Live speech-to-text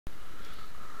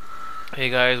Hey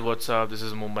guys, what's up? This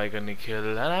is Mumbai ka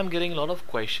Nikhil, and I'm getting a lot of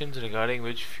questions regarding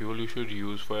which fuel you should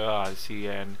use for your RC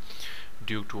and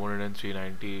Duke 200 and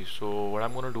 390. So what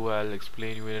I'm gonna do, I'll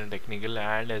explain you in a technical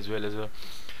and as well as a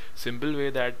simple way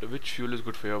that which fuel is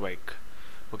good for your bike.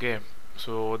 Okay,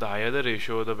 so the higher the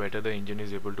ratio, the better the engine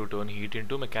is able to turn heat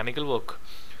into mechanical work.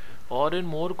 Or in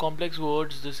more complex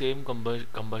words, the same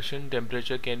combustion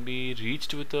temperature can be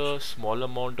reached with a small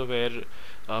amount of air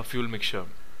fuel mixture.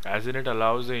 As in, it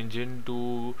allows the engine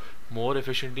to more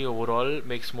efficiently overall,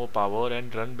 makes more power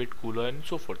and run bit cooler and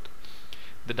so forth.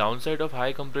 The downside of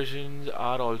high compressions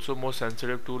are also more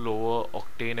sensitive to lower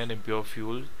octane and impure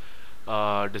fuel,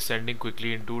 descending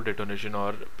quickly into detonation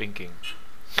or pinking.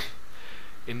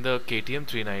 In the KTM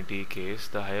 390 case,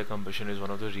 the higher combustion is one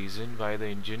of the reasons why the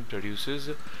engine produces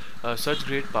such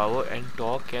great power and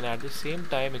torque, and at the same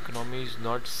time economy is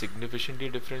not significantly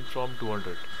different from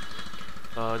 200.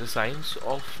 The science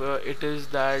of it is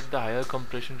that the higher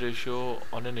compression ratio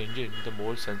on an engine, the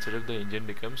more sensitive the engine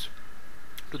becomes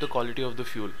to the quality of the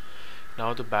fuel.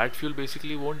 Now the bad fuel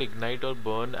basically won't ignite or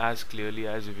burn as clearly,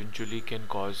 as eventually can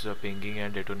cause pinging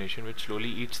and detonation, which slowly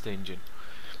eats the engine.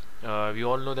 We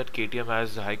all know that KTM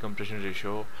has a high compression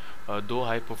ratio, though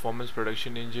high performance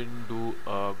production engine do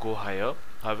go higher.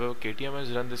 However, KTM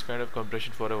has run this kind of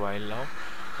compression for a while now.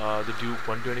 The Duke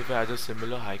 125 has a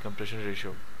similar high compression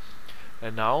ratio.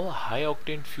 And now high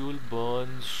octane fuel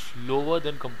burns slower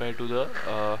than compared to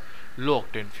the low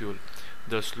octane fuel.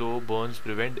 The slow burns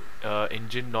prevent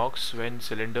engine knocks when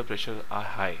cylinder pressure are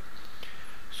high.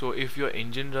 So if your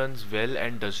engine runs well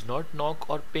and does not knock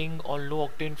or ping on low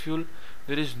octane fuel,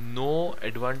 there is no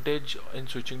advantage in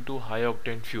switching to high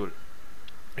octane fuel.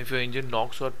 If your engine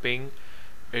knocks or ping,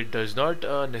 it does not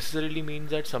necessarily mean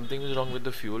that something is wrong with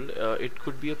the fuel. It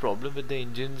could be a problem with the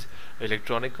engine's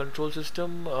electronic control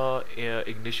system,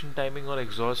 ignition timing, or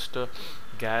exhaust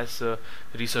gas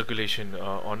recirculation.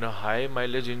 On a high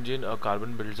mileage engine,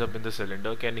 carbon builds up in the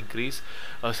cylinder, can increase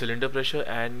cylinder pressure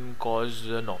and cause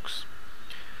knocks.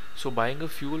 So buying a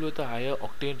fuel with a higher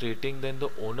octane rating than the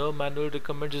owner manual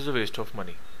recommends is a waste of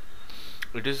money.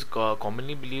 It is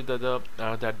commonly believed that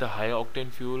the higher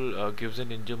octane fuel gives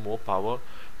an engine more power,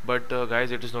 but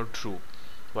guys, it is not true.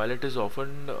 While it is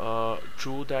often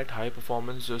true that high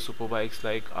performance superbikes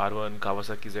like R1,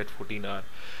 Kawasaki Z14R,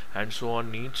 and so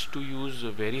on needs to use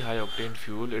a very high octane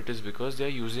fuel, it is because they are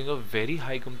using a very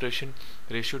high compression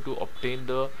ratio to obtain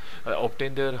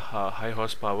their high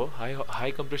horsepower.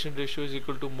 High compression ratio is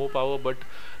equal to more power, but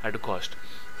at a cost.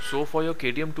 So for your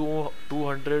KTM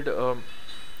 200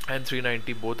 and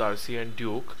 390, both RC and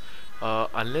Duke,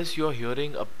 unless you're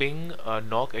hearing a ping, a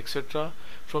knock, etc.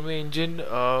 from your engine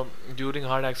during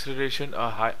hard acceleration,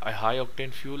 a high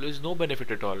octane fuel is no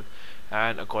benefit at all.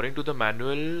 And according to the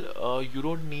manual, you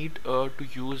don't need to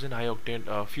use an high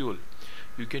octane fuel.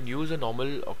 You can use a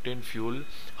normal octane fuel.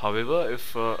 However,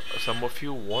 if some of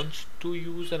you wants to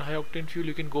use an high octane fuel,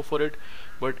 you can go for it,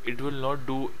 but it will not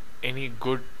do any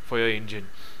good for your engine.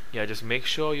 Yeah, just make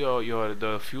sure your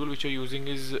the fuel which you're using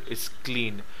is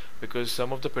clean, because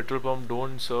some of the petrol pump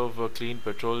don't serve clean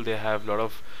petrol. They have a lot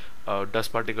of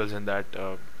dust particles in that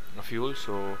fuel.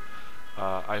 So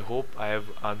I hope I have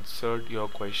answered your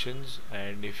questions,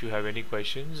 and if you have any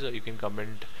questions, you can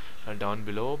comment down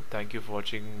below. Thank you for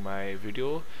watching my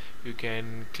video. You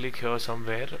can click here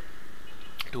somewhere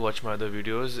to watch my other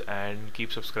videos and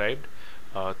keep subscribed.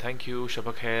 Thank you.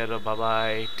 Shabak khair. Bye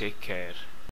bye. Take care.